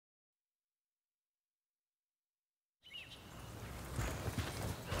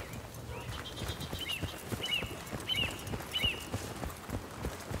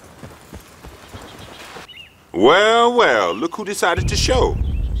Well, well, look who decided to show.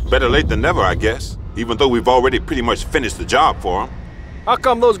 Better late than never, I guess. Even though we've already pretty much finished the job for them. How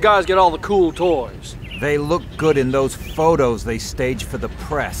come those guys get all the cool toys? They look good in those photos they stage for the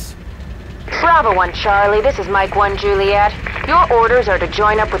press. Bravo 1 Charlie, this is Mike 1 Juliet. Your orders are to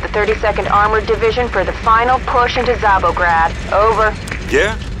join up with the 32nd Armored Division for the final push into Zabograd. Over.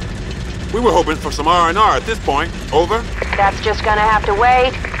 Yeah? We were hoping for some R&R at this point. Over? That's just gonna have to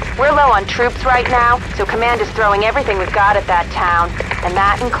wait. We're low on troops right now, so Command is throwing everything we've got at that town. And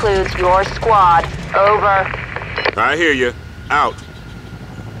that includes your squad. Over. I hear you. Out.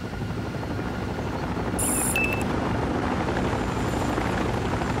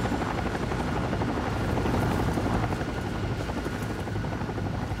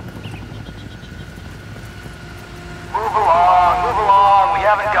 Move along. We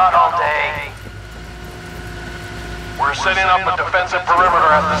haven't got all day. We're setting up a defensive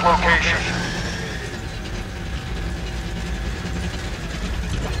perimeter at this location.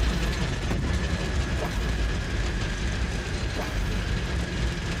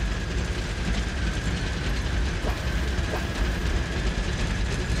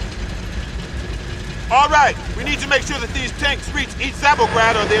 All right, we need to make sure that these tanks reach each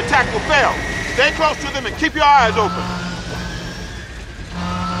Zabograd or the attack will fail. Stay close to them and keep your eyes open.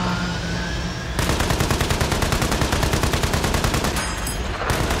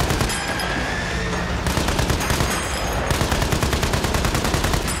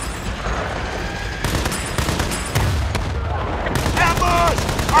 Ambush!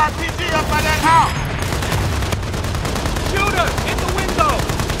 RPG up by that house! Shooter! In the window!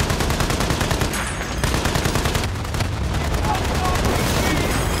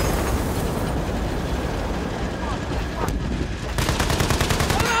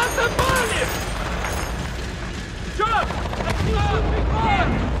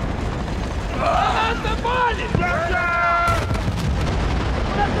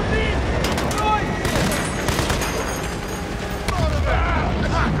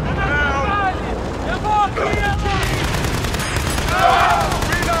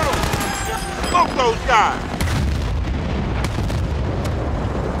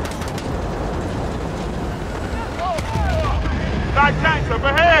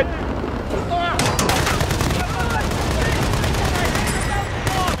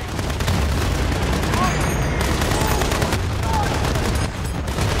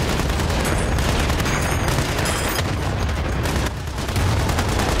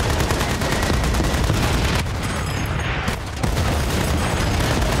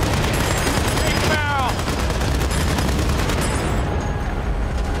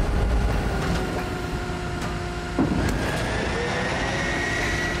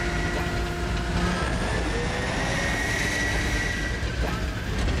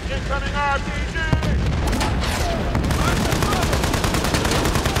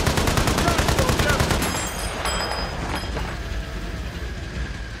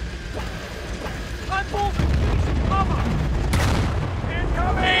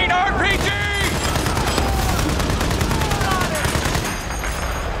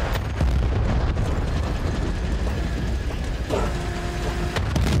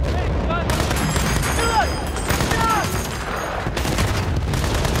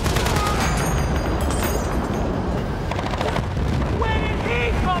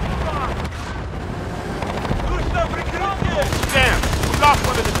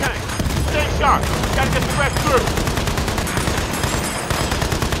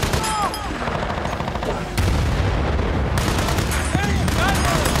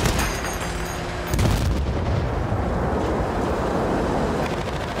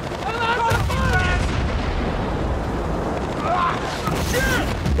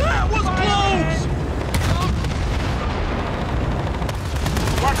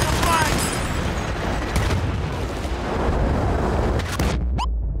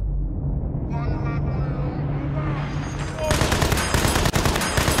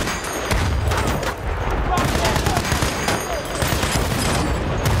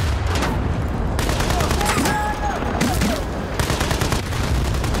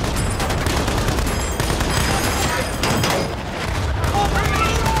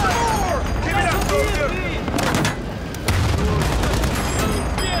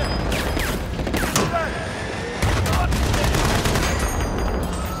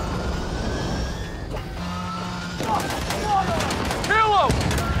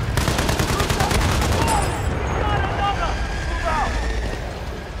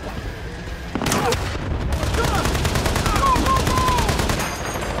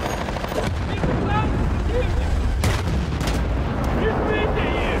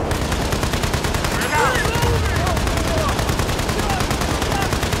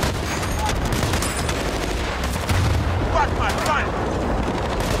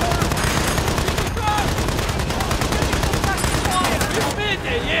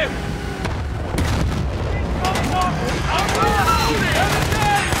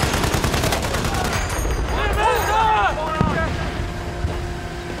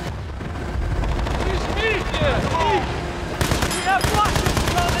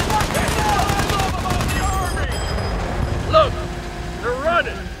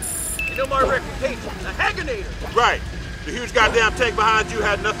 You know my reputation, the Hagganator. Right. The huge goddamn tank behind you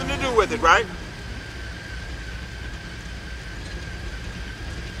had nothing to do with it, right?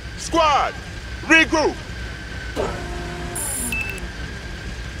 Squad, regroup.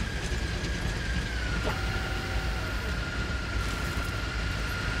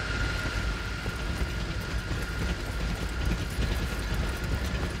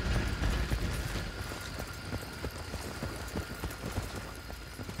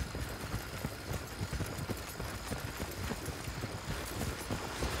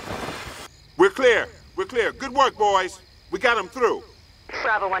 We're clear. We're clear. Good work, boys. We got them through.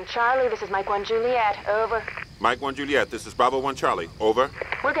 Bravo 1 Charlie, this is Mike 1 Juliet. Over. Mike 1 Juliet, this is Bravo 1 Charlie. Over.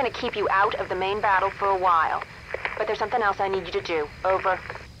 We're gonna keep you out of the main battle for a while. But there's something else I need you to do. Over.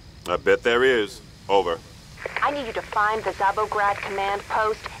 I bet there is. Over. I need you to find the Zabograd command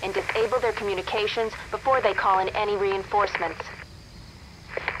post and disable their communications before they call in any reinforcements.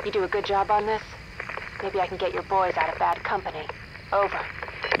 You do a good job on this? Maybe I can get your boys out of bad company. Over.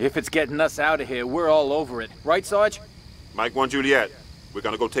 If it's getting us out of here, we're all over it. Right, Sarge? Mike 1 Juliet, we're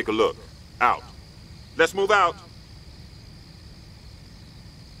gonna go take a look. Out. Let's move out.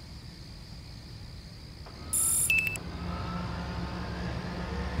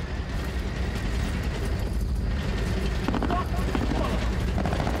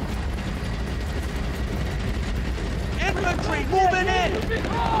 Infantry moving in!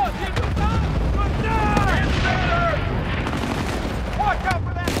 Watch out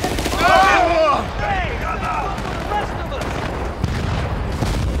for that! Hey, the rest of us!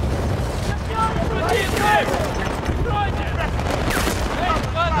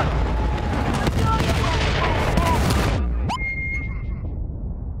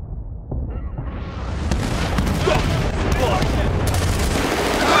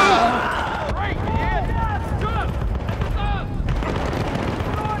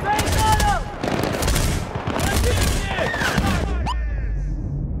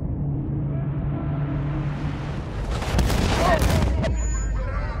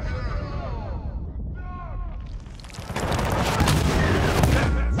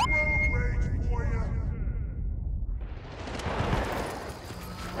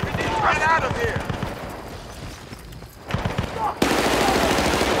 Get out of here!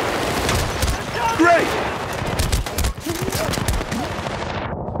 Great!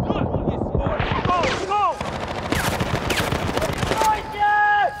 Go!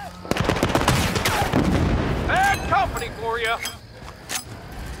 Bad company for you!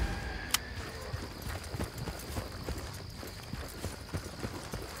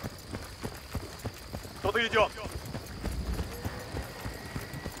 Кто-то идет.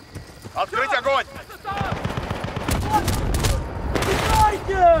 Открыть огонь!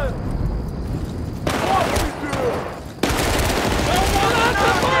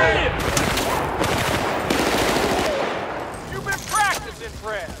 You've been practicing,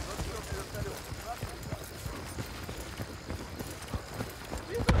 Fred!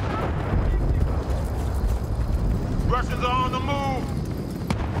 Russians are on the move!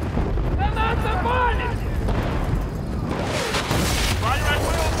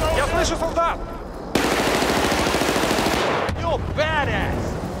 Я слышу солдат! You're badass!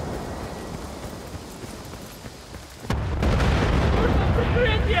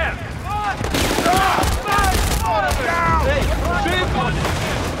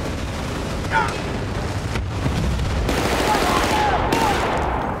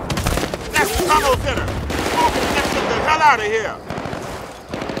 That's the combo center! Let's get the hell out of here!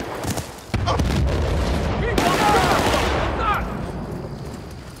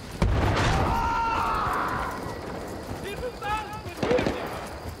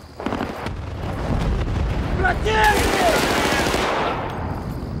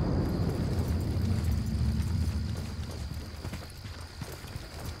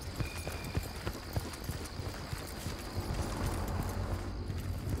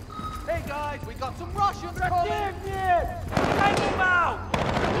 Hey guys, we got some Russians coming! Take them out!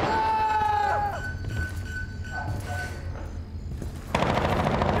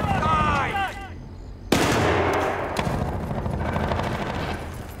 Die!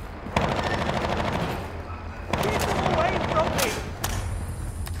 Keep them away from me!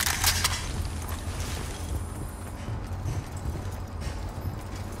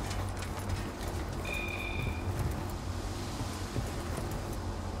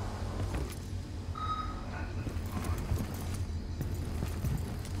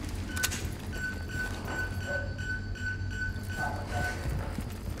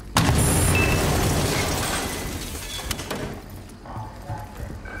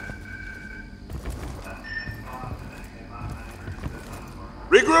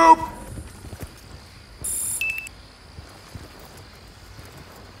 Regroup!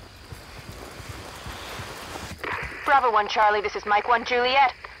 Bravo 1 Charlie, this is Mike 1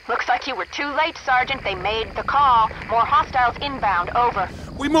 Juliet. Looks like you were too late, Sergeant. They made the call. More hostiles inbound. Over.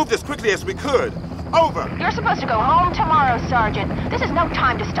 We moved as quickly as we could. Over. You're supposed to go home tomorrow, Sergeant. This is no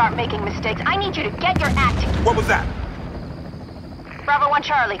time to start making mistakes. I need you to get your act together. What was that? Bravo 1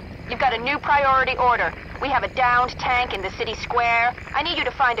 Charlie, you've got a new priority order. We have a downed tank in the city square. I need you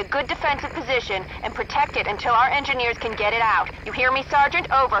to find a good defensive position and protect it until our engineers can get it out. You hear me,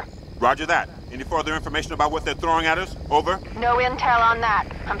 Sergeant? Over. Roger that. Any further information about what they're throwing at us? Over. No intel on that.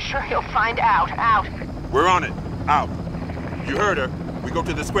 I'm sure you'll find out. Out. We're on it. Out. You heard her. We go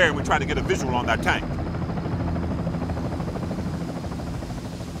to the square and we try to get a visual on that tank.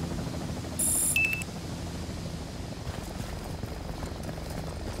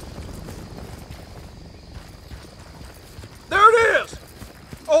 There it is!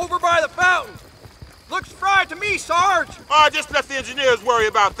 Over by the fountain. Looks fried to me, Sarge. Oh, just let the engineers worry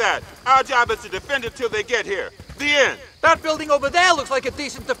about that. Our job is to defend it till they get here. The end. That building over there looks like a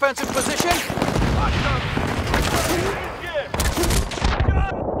decent defensive position.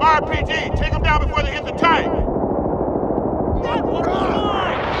 RPG, take them down before they hit the tank.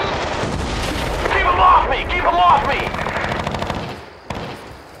 Keep him off me! Keep him off me!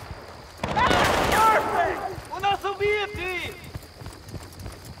 Perfect! У нас убийцы!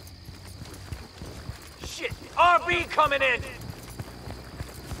 Shit! RB coming in!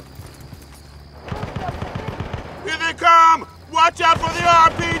 Here they come! Watch out for the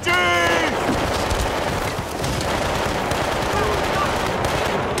RPG!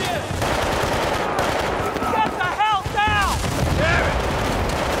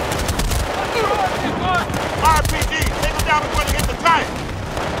 RPG, take them down before they hit the tank!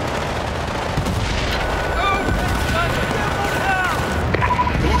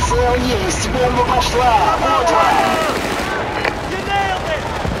 Миссия есть, бомба пошла! Вот You nailed it!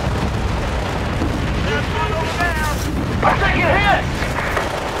 There's one over there! I'm taking hits!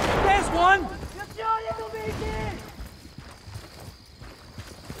 There's one!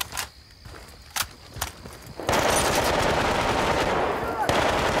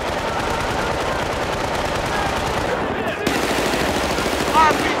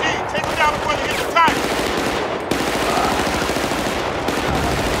 RPG, take them down before they hit the tank!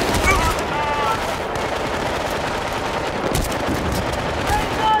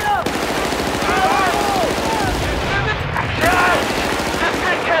 This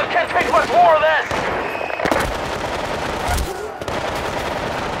thing can't take much more of this!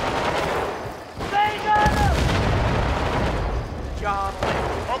 John.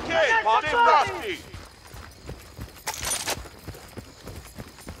 Okay, stay frosty.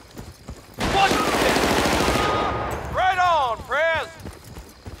 Right on, Prez.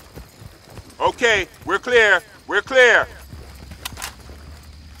 Okay, we're clear. We're clear.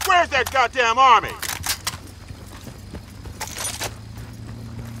 Where's that goddamn army?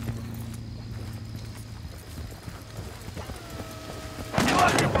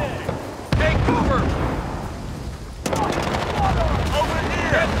 Take cover. Over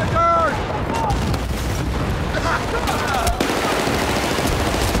here! Get the guard.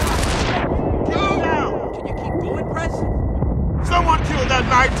 Keep down! Can you keep going, Prez? Someone killed that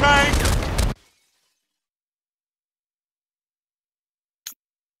light tank!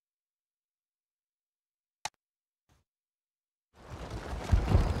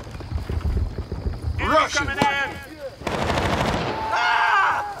 Russian. Coming in!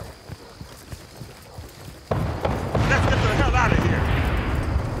 Ah! Let's get the hell out of here!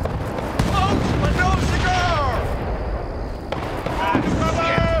 Folks, but no cigar.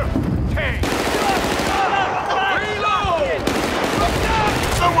 Cover! Reload.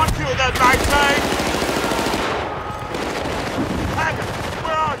 Someone killed that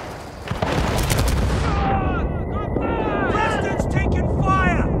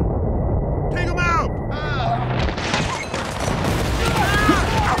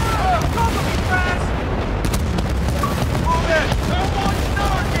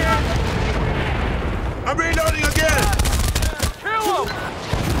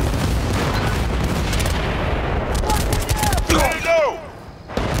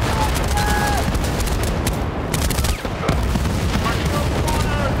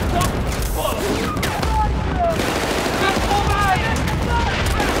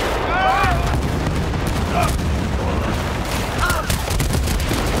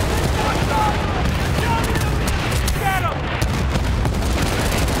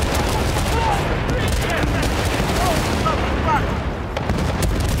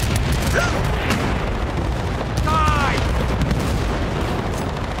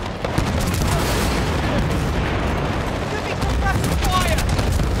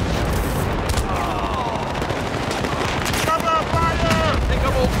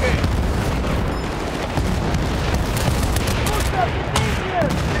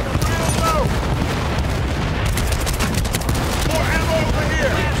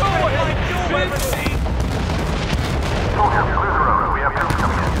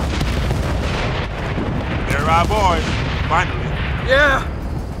Yeah,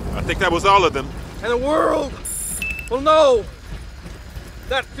 I think that was all of them. and the world will know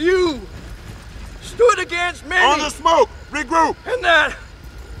that few stood against many. On the smoke! Regroup! And that...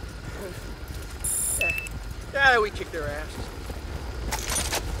 Yeah, we kicked their asses.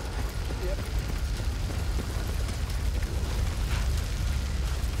 Yep.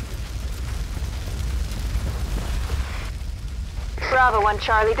 Bravo 1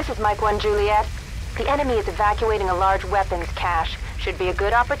 Charlie, this is Mike 1 Juliet. The enemy is evacuating a large weapons cache. Should be a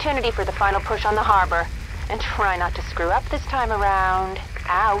good opportunity for the final push on the harbor. And try not to screw up this time around.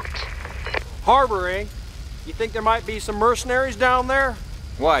 Out. Harbor, eh? You think there might be some mercenaries down there?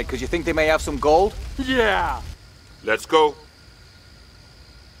 Why? Because you think they may have some gold? Yeah. Let's go.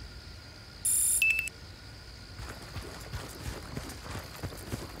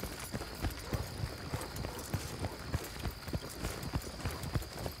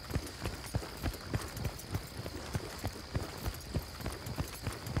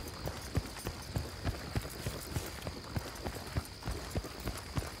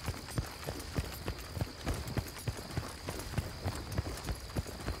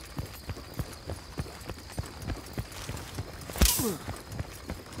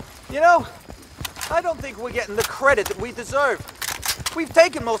 You know, I don't think we're getting the credit that we deserve. We've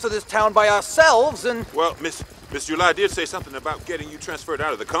taken most of this town by ourselves, and... Well, Miss July did say something about getting you transferred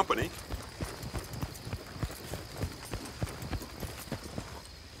out of the company.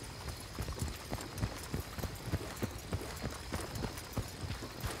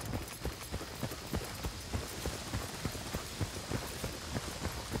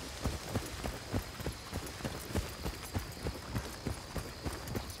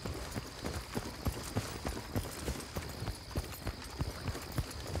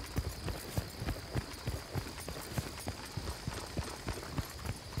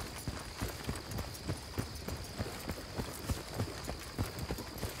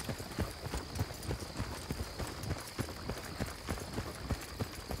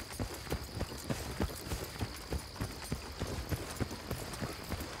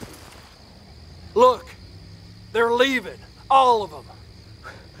 Look, they're leaving. All of them.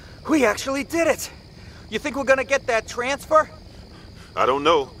 we actually did it! You think we're gonna get that transfer? I don't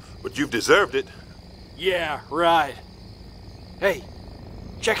know, but you've deserved it. Yeah, right. Hey,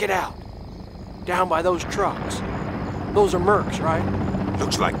 check it out. Down by those trucks. Those are mercs, right?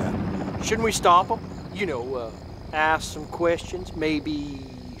 Looks like that. Shouldn't we stop them? You know, ask some questions, maybe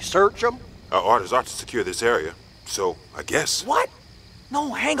search them? Our orders are to secure this area, so I guess. What?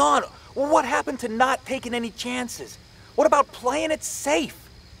 No, hang on. Well, what happened to not taking any chances? What about playing it safe?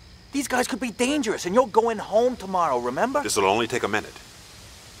 These guys could be dangerous, and you're going home tomorrow, remember? This'll only take a minute.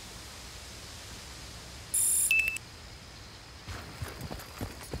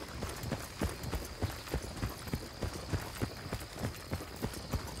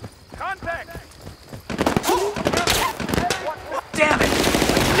 Contact! Damn it!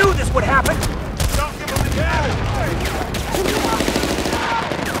 I knew this would happen! Don't give him the gas!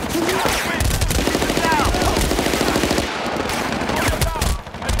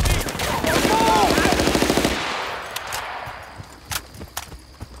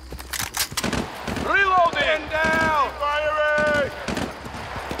 Reloading! Down! Firing!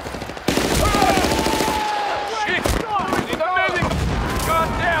 Shit! He's amazing!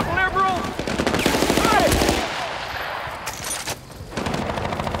 Goddamn liberal!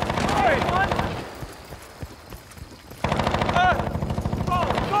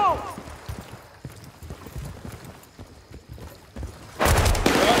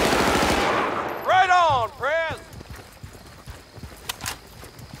 Right on, Prez!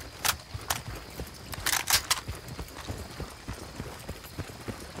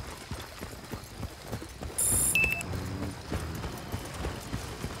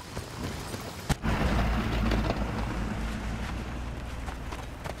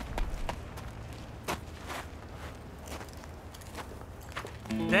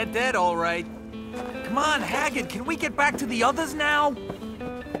 Dead, all right. Come on, Haggard, can we get back to the others now?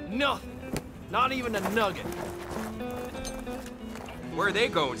 Nothing. Not even a nugget. Where are they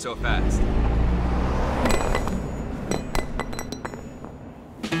going so fast?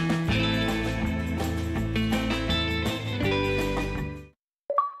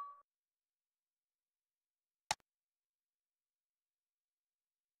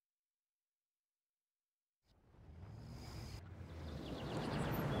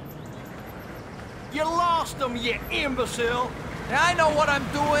 You lost them, you imbecile! Now, I know what I'm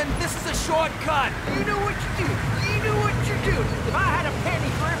doing. This is a shortcut. You knew what you do. You knew what you do. If I had a penny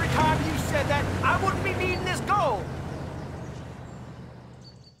for every time you said that, I wouldn't be needing this gold.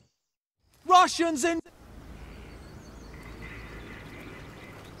 Russians in...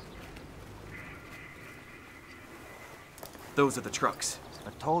 Those are the trucks. I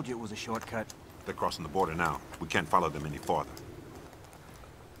told you it was a shortcut. They're crossing the border now. We can't follow them any farther.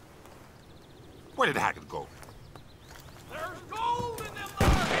 Where did Haggard go? There's gold in them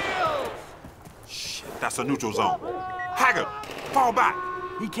there hills! Shit, that's a neutral zone. Haggard, fall back!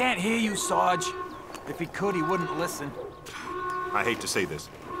 He can't hear you, Sarge. If he could, he wouldn't listen. I hate to say this,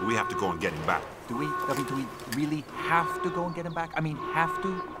 but we have to go and get him back. Do we really have to go and get him back? I mean, have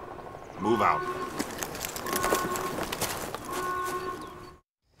to? Move out.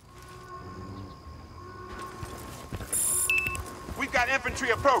 We've got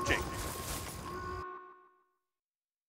infantry approaching.